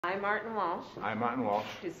I, Martin Walsh, I, Martin Walsh,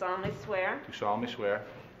 do solemnly swear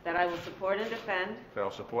that I will support and defend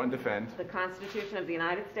the Constitution of the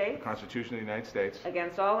United States Constitution of the United States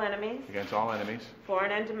against all enemies,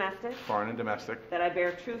 foreign and domestic, that I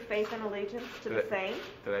bear true faith and allegiance to the same,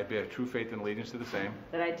 that I bear true faith and allegiance to the same,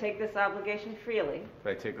 that I take this obligation freely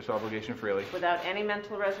without any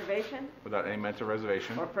mental reservation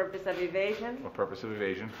or purpose of evasion,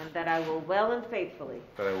 and that I will well and faithfully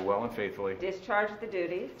discharge the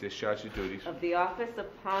duties of the office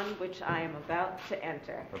upon which I am about to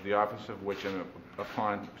enter. About to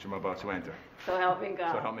enter. So help me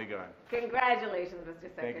God. So help me God. Congratulations, Mr.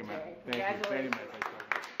 Secretary. Thank you, ma'am. Congratulations.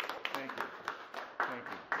 Thank you. Thank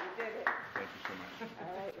you. You did it. Thank you so much.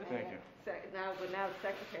 All right. Thank you. Now,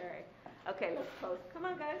 Secretary. Okay, let's pose. Come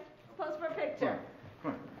on, guys. Pose for a picture.